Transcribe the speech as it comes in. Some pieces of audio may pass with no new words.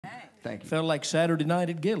Thank you. Felt like Saturday night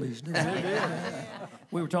at Gillies, didn't it?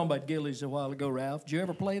 We were talking about Gillies a while ago, Ralph. Did you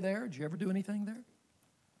ever play there? Did you ever do anything there?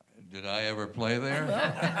 Did I ever play there?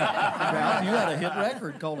 Ralph, you had a hit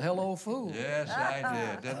record called Hello Fool. Yes, I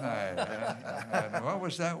did, didn't I? And what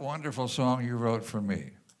was that wonderful song you wrote for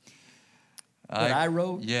me? That I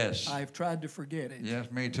wrote? Yes. I've tried to forget it. Yes,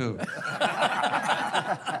 me too.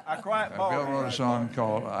 I cry at ball Bill games. wrote a song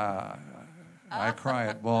called I Cry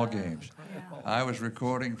at Ball Games. I was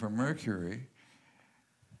recording for Mercury,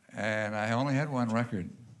 and I only had one record,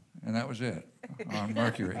 and that was it, on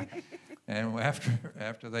Mercury. And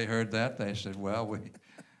after they heard that, they said, well,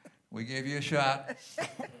 we gave you a shot.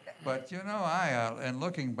 But, you know, and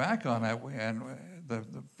looking back on that, and the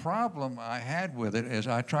problem I had with it is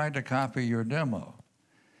I tried to copy your demo.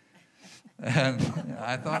 And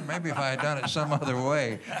I thought maybe if I had done it some other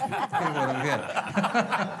way, it would have hit.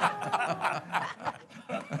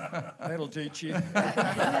 That'll teach you.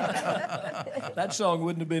 That song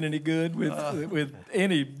wouldn't have been any good with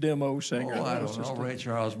any demo singer. Oh, I don't know. Ray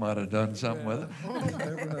Charles might have done something with it.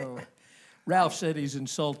 Never know. Ralph said he's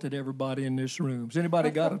insulted everybody in this room. Has anybody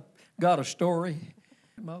got a story?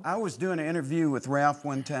 Mo? I was doing an interview with Ralph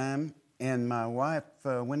one time, and my wife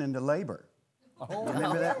went into labor. Oh.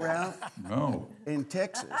 Remember that, Ralph? No. In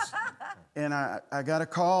Texas. And I got a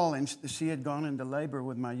call, and she had gone into labor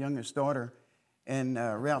with my youngest daughter. And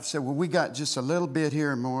Ralph said, well, we got just a little bit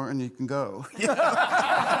here more, and you can go.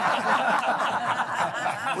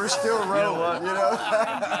 We're still rolling, you know?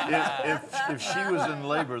 If she was in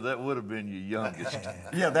labor, that would have been your youngest.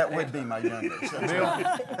 Yeah, that would be my youngest. Bill,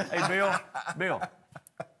 hey, Bill.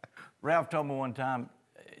 Ralph told me one time,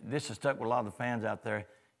 this has stuck with a lot of the fans out there.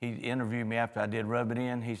 He interviewed me after I did Rub It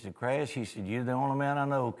In. He said, Crash, he said, you're the only man I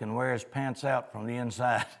know can wear his pants out from the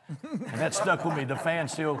inside. And that stuck with me. The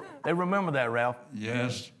fans still, they remember that, Ralph.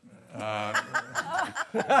 Yes. Didn't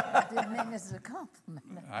mean this as a compliment.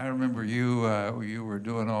 I remember you were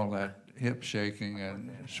doing all that hip shaking and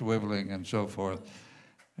swiveling and so forth.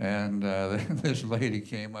 And this lady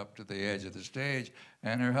came up to the edge of the stage,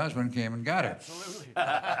 and her husband came and got her. Absolutely.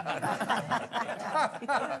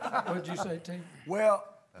 What did you say, Tim? Well,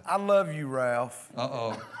 I love you, Ralph.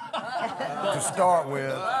 Uh-oh. To start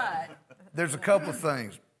with, there's a couple of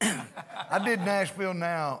things. I did Nashville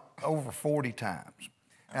Now over 40 times.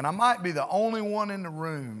 And I might be the only one in the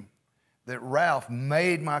room that Ralph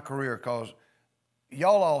made my career, because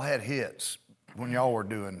y'all all had hits when y'all were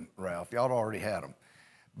doing Ralph. Y'all already had them.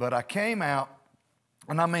 But I came out,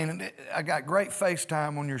 and I mean, I got great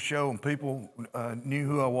FaceTime on your show, and people knew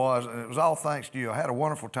who I was, and it was all thanks to you. I had a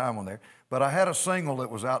wonderful time on there. But I had a single that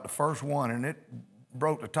was out, the first one, and it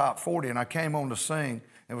broke the top 40, and I came on to sing.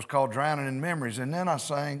 It was called Drowning in Memories, and then I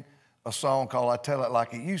sang a song called I Tell It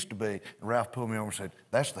Like It Used to Be. And Ralph pulled me over and said,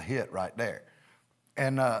 that's the hit right there.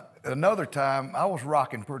 And another time, I was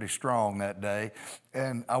rocking pretty strong that day,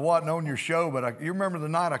 and I wasn't on your show, but you remember the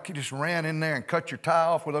night I just ran in there and cut your tie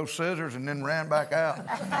off with those scissors and then ran back out?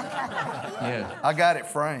 Yeah. I got it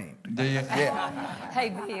framed. Do you? Yeah.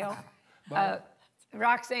 Hey, Bill.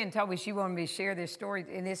 Roxanne told me she wanted me to share this story,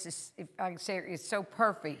 and this is, if I can say it, it's so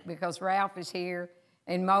perfect because Ralph is here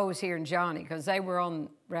and Moe's here and Johnny, because they were on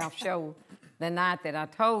Ralph's show the night that I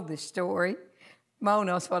told this story. Moe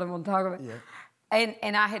knows what I'm going to talk about. Yeah.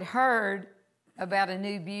 And I had heard about a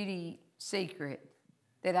new beauty secret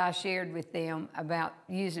that I shared with them about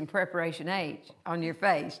using Preparation H on your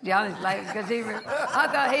face. Johnny's like, because I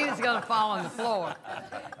thought he was going to fall on the floor.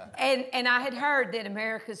 And I had heard that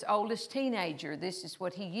America's oldest teenager, this is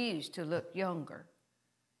what he used to look younger.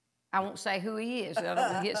 I won't say who he is. I don't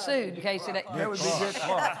want to get sued in case it ain't. That would be good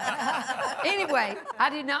fun. Anyway, I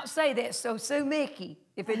did not say that, so sue Mickey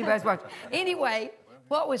if anybody's watching. Anyway,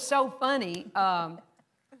 what was so funny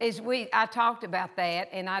is I talked about that,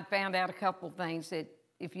 and I'd found out a couple things that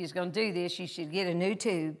if you was going to do this, you should get a new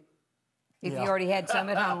tube if you already had some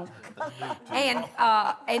at home. And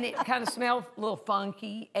it kind of smelled a little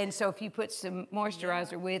funky, and so if you put some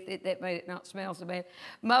moisturizer with it, that made it not smell so bad.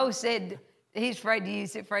 Moe said he's afraid to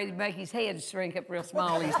use it, afraid to make his head shrink up real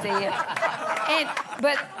small, he said.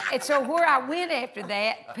 And so where I went after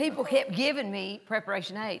that, people kept giving me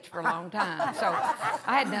Preparation H for a long time. So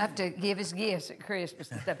I had enough to give as gifts at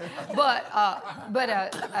Christmas and stuff. But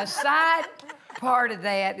a side part of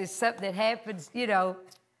that is something that happens, you know,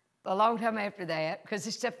 a long time after that, because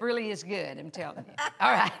this stuff really is good, I'm telling you.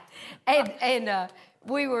 All right. And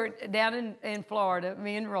we were down in Florida,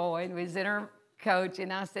 me and Roy, and we was in our coach,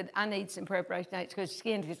 and I said, I need some Preparation H because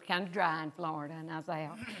skin is kind of dry in Florida, and I was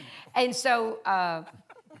out. And so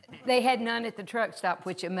they had none at the truck stop,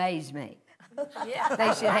 which amazed me. Yeah.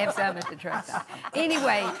 They should have some at the truck stop.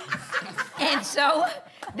 Anyway, and so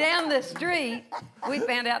down the street, we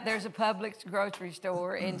found out there's a Publix grocery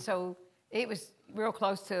store, and so it was real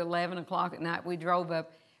close to 11 o'clock at night. We drove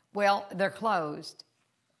up. Well, they're closed.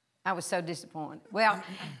 I was so disappointed. Well,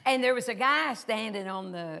 and there was a guy standing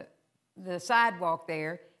on the sidewalk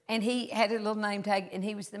there, and he had a little name tag, and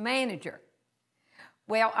he was the manager.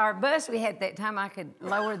 Well, our bus we had at that time, I could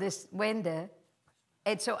lower this window.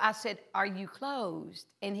 And so I said, "Are you closed?"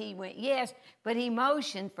 And he went, "Yes," but he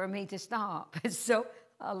motioned for me to stop. So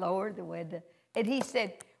I lowered the window. And he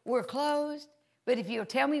said, "We're closed, but if you'll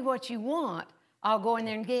tell me what you want, I'll go in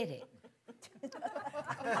there and get it."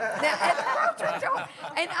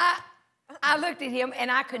 And I looked at him, and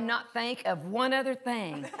I could not think of one other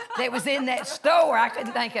thing that was in that store. I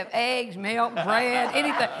couldn't think of eggs, milk, bread,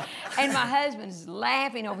 anything. And my husband's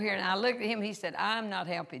laughing over here, and I looked at him, and he said, "I'm not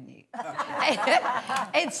helping you."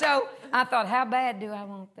 And so I thought, how bad do I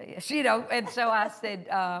want this? You know, and so I said,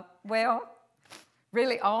 well,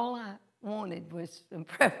 really all I wanted was some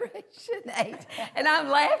preparation eggs. And I'm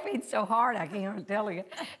laughing so hard I can't even tell you.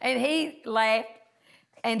 And he laughed,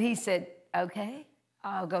 and he said, "Okay,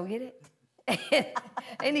 I'll go get it."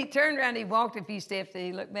 And he turned around, he walked a few steps, and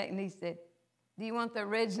he looked back, and he said, "Do you want the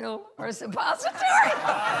original or suppository?"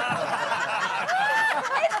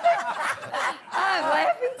 I'm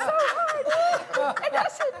laughing so hard. And I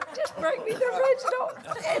said, "Just bring me the original."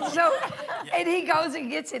 And he goes and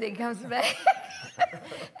gets it and comes back.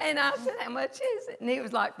 And I said, "How much is it?" And he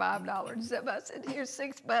was like, $5. So I said, "Here's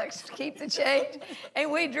 $6, keep the change."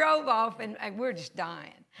 And we drove off, and we're just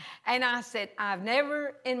dying. And I said, "I've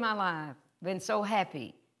never in my life been so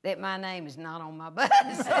happy that my name is not on my bus."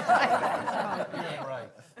 Right.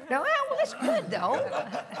 No, well, that's good, though.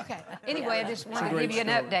 Okay. Anyway, I just wanted to give you an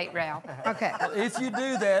update, Ralph. Okay. Well, if you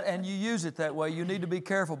do that and you use it that way, you need to be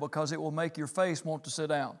careful because it will make your face want to sit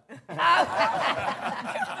down.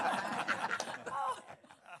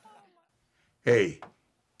 Hey,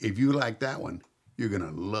 if you like that one, you're going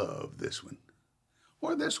to love this one.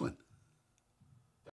 Or this one.